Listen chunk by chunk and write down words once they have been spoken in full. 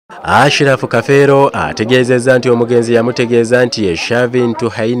Ashirafu Kafeero ategeezezza nti omugenzi yamutegeeza nti eshavintu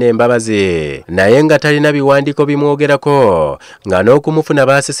haine embabazi naye nga talina biwandiiko bimwogerako nga n'okumufuna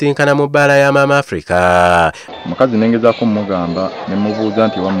baasisinkana mu bbaala ya Maama Africa. Mukazi nengezaako mugamba ne mubuuza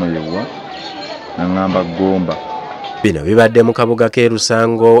nti wamwewa n'angamba Gomba. Bino bibadde mu kabuga k'e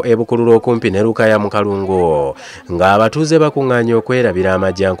Lusango e Bukulula okumpi ne Lukaya mu Kalungu ng'abatuuze bakuŋŋaanya okwerabira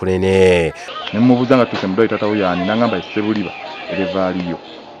amajjankunene. Ne mubuuza nga tuuse mudoli tatawo yaani n'angamba Essebuliba Erevaaliyo.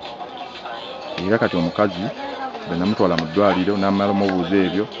 Era kati omukazi bwe namutwala mu ddwaliro n'amala mubuuza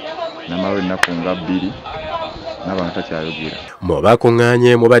ebyo n'amala ennaku nga 2 n'abantu takyayogera. Mu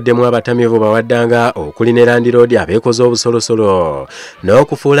bakuŋŋaanye mubaddemu abatamiivu bawaddanga okuli ne Land Road abeekoze obusolosolo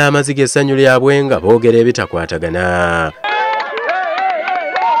n'okufuula amaziga essanyu lyabwe nga boogera ebitakwatagana.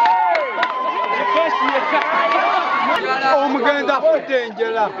 Omugenzi afudde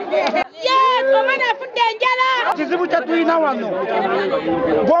enjala. Omwana afudde enjala. Kizibu kye tulina wano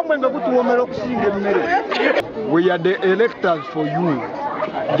ng'omwenge gutuwoomera okusinga emmere. We are the electors for you.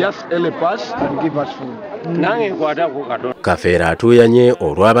 Just help us and give us food. Kafeero atuuyanye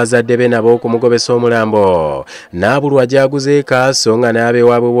olw'abazadde be nabo okumugobesa omulambo n'abulwa gy'aguzeeka so nga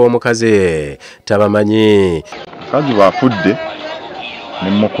n'abeewaabwe w'omukazi tabamanyi. Mukazi bw'afudde ne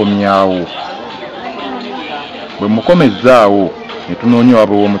mukomyawo. Bwe mukomezzaawo ne tunoonya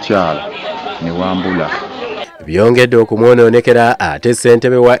waabwe w'omukyala ne wambula. Byongedde okumwonoonekera ate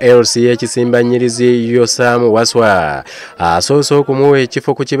ssentebe wa LC ekisimbanyirizi Yosamu Waswa asoose okumuwa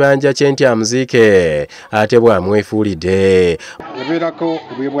ekifo ku kibanja kye nti amuziike ate bw'amwefuulidde. Yabeerako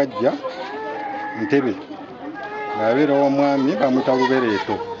bwe bwajja Ntebe ng'abeera w'omwami bamuyita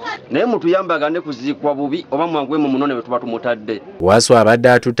Bubereeto. Naye mutuyambaga ne kuziikwa bubi oba mwangwemu munone bwe tuba tumutadde. Waswa abadde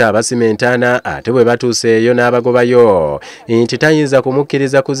atuta abasimentaana ate bwe batuuseeyo n'abagobayo nti tayinza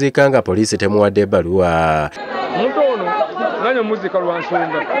kumukkiriza kuziika nga poliisi temuwadde ebbaluwa. Omuntu ono nanye muzika lwa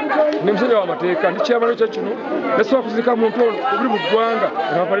nsonga ne musajja w'amateeka ndi kyabalo kye kino nesobola kuziika muntu ono obuli mu ggwanga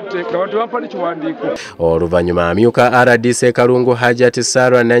nga bampadde kiwandiiko. Oluvannyuma amyuka RDC Kalungu Hajati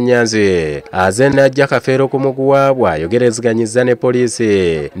Sarwa Nanyanzi aze n'ajja Kafeero ku muguwa bw'ayogerezeganyizza ne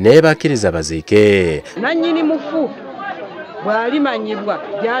poliisi n'ebakkiriza baziike. Nannyini mufu bw'alimanyibwa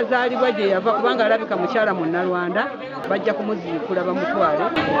gy'azaalibwa gye yava kubanga alabika mukyala mu Nnalwanda bajja kumuziikula bamutwale.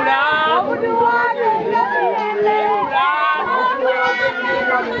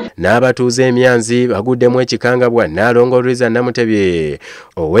 N'abatuuze emyanzi baguddemu ekikangabwa Nnaalongo Lwiza Namutebi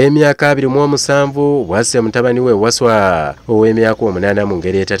ow'emyaka 27 bwasse mutabani we Waswa ow'emyaka 8 mu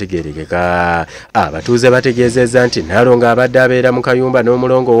ngeri etategeerekeka. Abatuuze bategeezezza nti Nnaalongo abadde abeera mu kayumba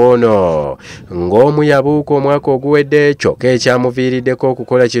n'omulongo w'ono ng'omu yabuuka omwaka oguwedde kyokka ekyamuviiriddeko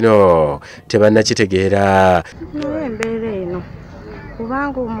okukola kino tebannakitegeera. Embeera eno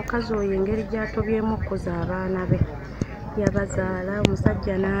kubanga omukazi oyo engeri gy'atobyemu okukuza abaana be yabazaala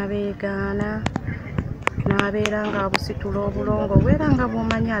omusajja n'abeegaana n'abeera ng'abusitula obulongo bwera nga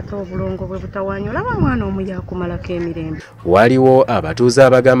bw'omanyi ate obulongo bwe butawaanya olaba mwana omu yakumalako emirembe. Waliwo abatuuze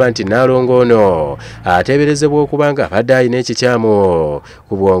abagamba nti Nnaalongo ono ateeberezebwa okuba nga abadde alina ekikyamu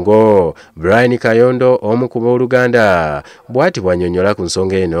ku bwongo. Brian Kayondo omu ku booluganda bw'ati bw'annyonnyola ku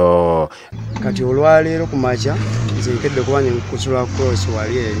nsonga eno. Kati olwaleero ku makya nze nkedde kuba kusula cross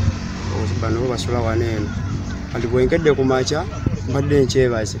wali eri bano basula wano eno. Kati bwenkedde ku makya mbadde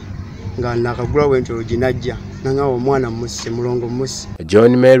nkyebaze nga nakagula wento ginajja nanga omwana musse mulongo musse.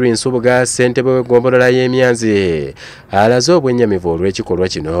 John Mary Nsubuga ssentebe w'eggombolola y'emyanzi alaze obwennyamivu olw'ekikolwa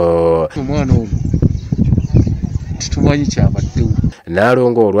kino. Omwana ono tumanyi kyabaddewo.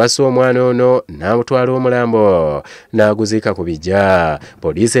 Nnaalongo olwassa omwana ono n'amutwala omulambo n'aguziika ku bijja.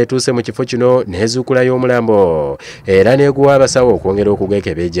 Poliisi etuuse mu kifo kino n'ezuukulayo omulambo era n'eguwa abasawo okwongera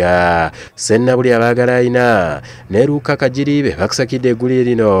okugwekebejja. Sennabuli abaagala ayina ne Luka Kajiri be bakusakidde eggulire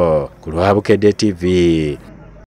lino ku lwa Bukedde TV.